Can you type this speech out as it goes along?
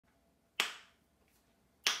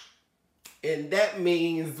And that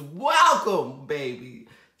means welcome, baby,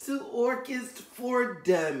 to Orchids for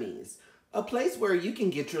Dummies, a place where you can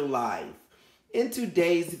get your life. In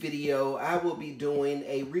today's video, I will be doing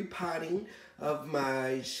a repotting of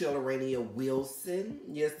my Schileriana Wilson.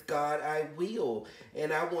 Yes, God, I will.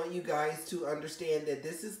 And I want you guys to understand that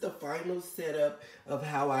this is the final setup of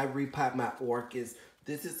how I repot my orchids.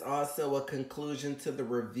 This is also a conclusion to the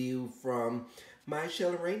review from my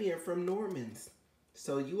Schileriana from Norman's.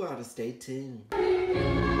 So you ought to stay tuned.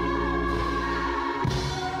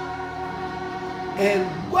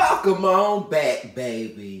 And welcome on back,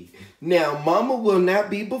 baby. Now, Mama will not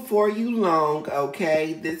be before you long,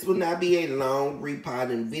 okay? This will not be a long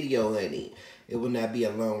repotting video, honey. It will not be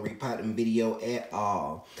a long repotting video at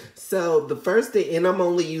all. So, the first thing, and I'm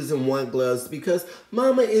only using one glove because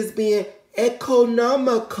Mama is being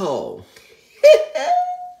economical.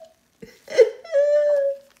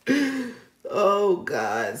 Oh,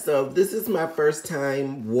 God. So, this is my first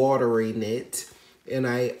time watering it. And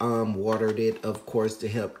I watered it, of course, to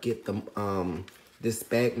help get the this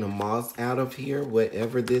sphagnum moss out of here,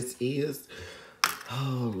 whatever this is.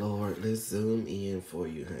 Oh, Lord, let's zoom in for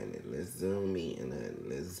you, honey. Let's zoom in, honey.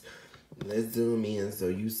 Let's zoom in so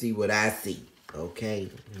you see what I see,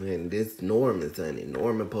 okay? And this Norman's, honey.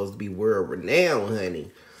 Norman supposed to be world-renowned,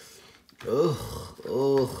 honey.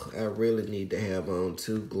 Oh, I really need to have on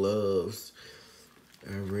 2 gloves.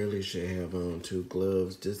 I really should have on 2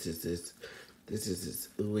 gloves. This is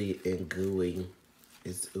ooey and gooey.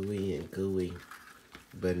 It's ooey and gooey,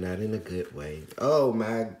 but not in a good way. Oh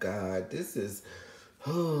my God, this is,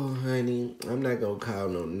 oh honey, I'm not gonna call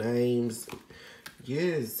no names.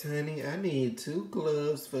 Yes, honey, I need 2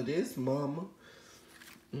 gloves for this, Mama.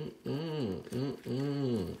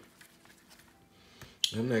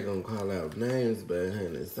 I'm not gonna call out names, but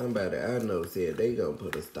honey, somebody I know said they gonna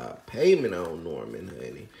put a stop payment on Norman,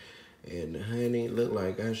 honey. And honey, look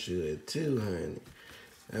like I should too, honey.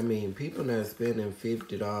 I mean, people not spending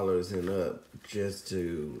 $50 and up just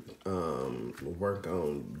to work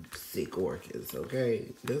on sick orchids,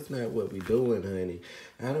 okay? That's not what we doing, honey.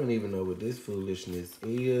 I don't even know what this foolishness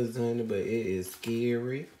is, honey, but it is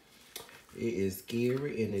scary. It is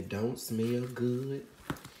scary and it don't smell good.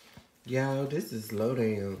 Y'all, this is low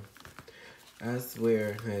down. I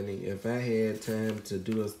swear, honey, if I had time to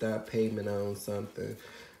do a stop payment on something,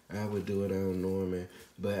 I would do it on Norman.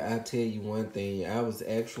 But I tell you one thing, I was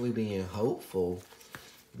actually being hopeful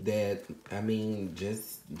that, I mean,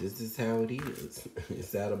 just, this is how it is.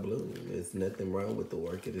 It's out of bloom. There's nothing wrong with the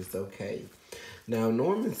orchid. It's okay. Now,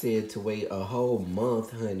 Norman said to wait a whole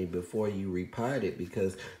month, honey, before you repot it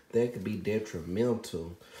because that could be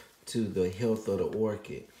detrimental to the health of the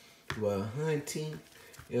orchid. Well, hunty,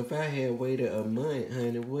 if I had waited a month,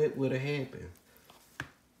 honey, what would have happened?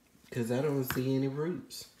 Because I don't see any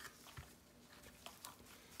roots.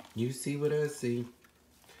 You see what I see?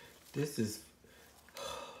 This is,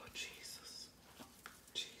 oh, Jesus.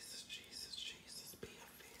 Jesus, be a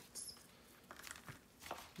fence.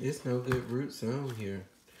 There's no good roots on here.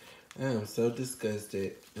 I am so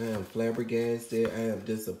disgusted. I am flabbergasted. I am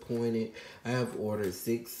disappointed. I have ordered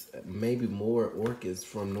 6, maybe more orchids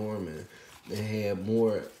from Norman. And had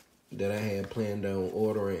more that I had planned on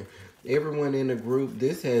ordering. Everyone in the group,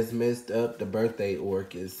 this has messed up the birthday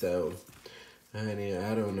orchids. So, honey,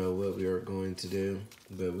 I don't know what we are going to do.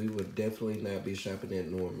 But we would definitely not be shopping at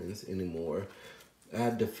Norman's anymore. I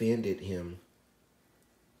defended him.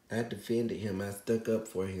 I stuck up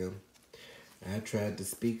for him. I tried to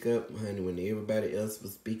speak up, honey, when everybody else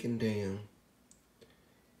was speaking down.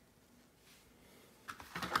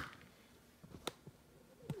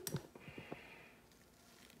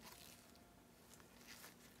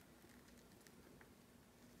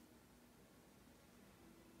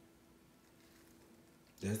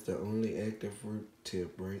 That's the only active root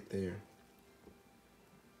tip right there.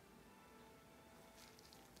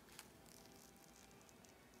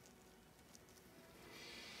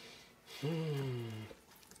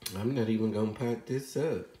 I'm not even gonna pot this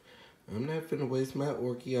up. I'm not finna waste my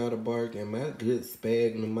Orchids bark and my good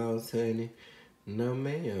sphagnum moss, honey. No,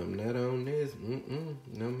 ma'am. Not on this.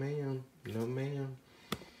 No, ma'am. No, ma'am.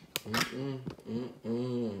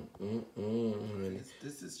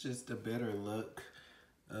 This is just a better look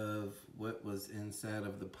of what was inside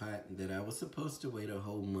of the pot that I was supposed to wait a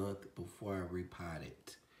whole month before I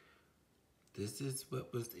repotted. This is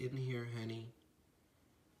what was in here, honey.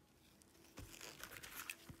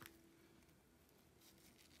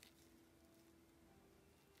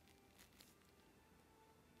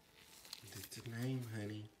 This is the name,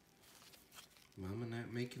 honey. Mama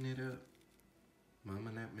not making it up.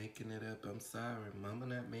 Mama not making it up. I'm sorry. Mama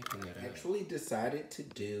not making it up. actually decided to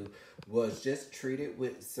do was just treat it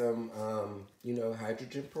with some, you know,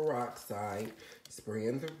 hydrogen peroxide,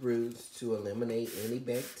 spraying the roots to eliminate any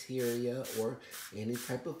bacteria or any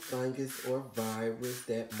type of fungus or virus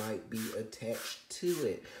that might be attached to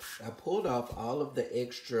it. I pulled off all of the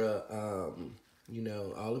extra, you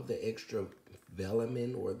know, all of the extra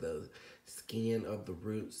velamin or the skin of the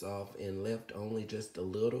roots off and left only just a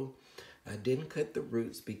little. I didn't cut the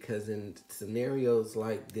roots because in scenarios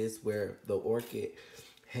like this where the orchid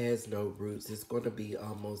has no roots, it's going to be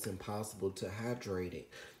almost impossible to hydrate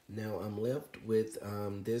it. Now I'm left with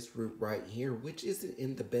this root right here, which isn't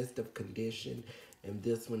in the best of condition, and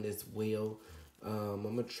this one as well. I'm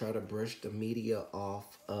going to try to brush the media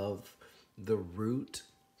off of the root.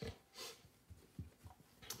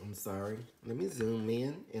 I'm sorry. Let me zoom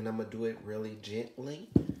in, and I'm going to do it really gently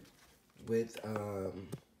with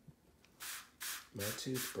my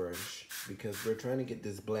toothbrush because we're trying to get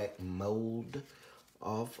this black mold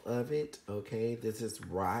off of it. Okay, this is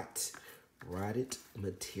rotted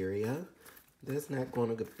material. That's not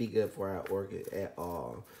going to be good for our orchid at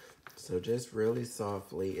all. So just really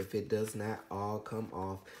softly, if it does not all come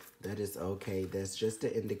off, that is okay. That's just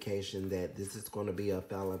an indication that this is going to be a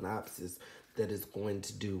Phalaenopsis that is going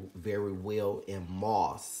to do very well in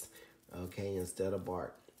moss, okay, instead of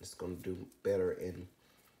bark. It's going to do better in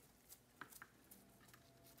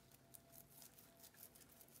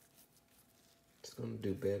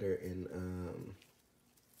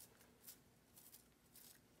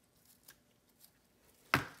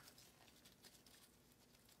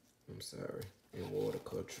I'm sorry, in water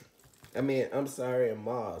culture. I'm sorry, in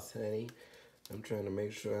moss, honey. I'm trying to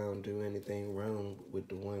make sure I don't do anything wrong with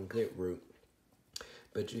the one good root.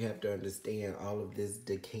 But you have to understand all of this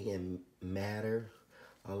decaying matter,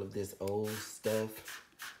 all of this old stuff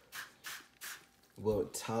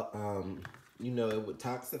will, you know, it would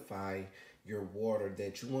toxify your water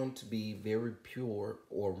that you want to be very pure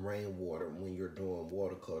or rainwater when you're doing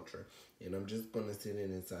water culture. And I'm just going to sit it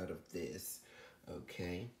inside of this,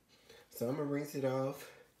 okay? So I'm going to rinse it off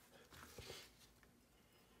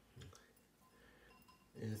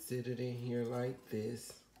and sit it in here like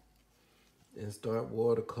this and start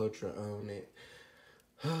water culture on it.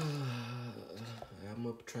 I'm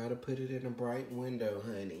going to try to put it in a bright window,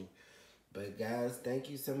 honey. But guys, thank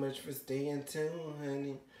you so much for staying tuned,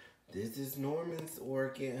 honey. This is Norman's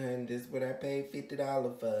orchid, honey. This is what I paid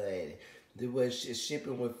 $50 for, honey. This was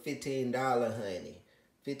shipping with $15, honey.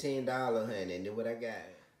 $15, honey. And this what I got.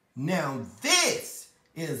 Now this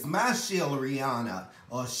is my Schilleriana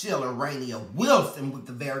or Schillerania Wilson with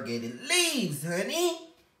the variegated leaves, honey.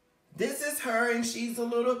 This is her, and she's a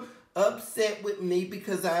little upset with me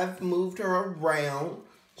because I've moved her around.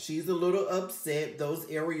 She's a little upset. Those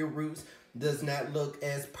area roots does not look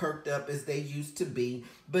as perked up as they used to be.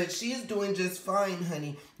 But she is doing just fine,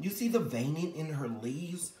 honey. You see the veining in her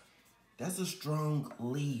leaves? That's a strong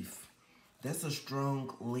leaf. That's a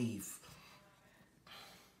strong leaf.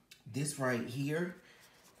 This right here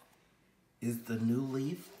is the new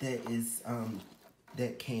leaf that is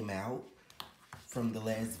that came out from the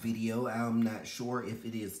last video. I'm not sure if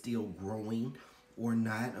it is still growing or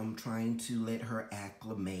not. I'm trying to let her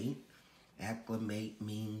acclimate. Acclimate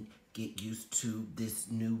means get used to this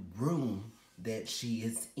new room that she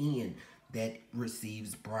is in that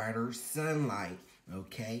receives brighter sunlight,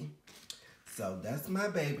 okay? So that's my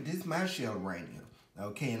baby. This is my Schilleriana,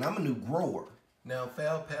 okay? And I'm a new grower. Now,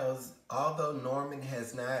 Foul Pals, although Norman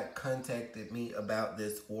has not contacted me about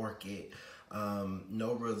this orchid,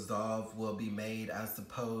 no resolve will be made, I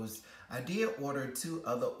suppose. I did order 2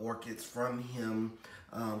 other orchids from him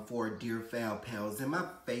for Dear Foul Pals in my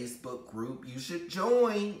Facebook group. You should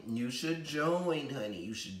join. You should join, honey.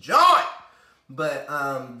 You should join. But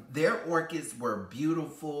their orchids were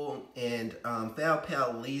beautiful, and Foul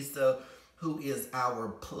Pal Lisa, who is our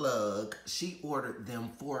plug, she ordered them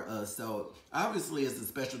for us. So obviously it's a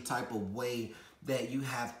special type of way that you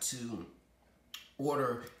have to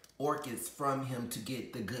order orchids from him to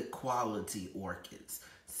get the good quality orchids.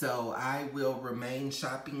 So I will remain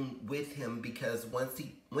shopping with him because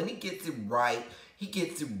when he gets it right, he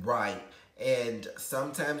gets it right. And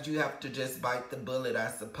sometimes you have to just bite the bullet, I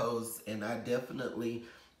suppose. And I definitely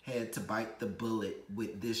had to bite the bullet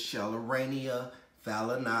with this Schileriana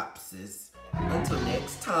Phalaenopsis. Until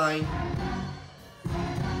next time.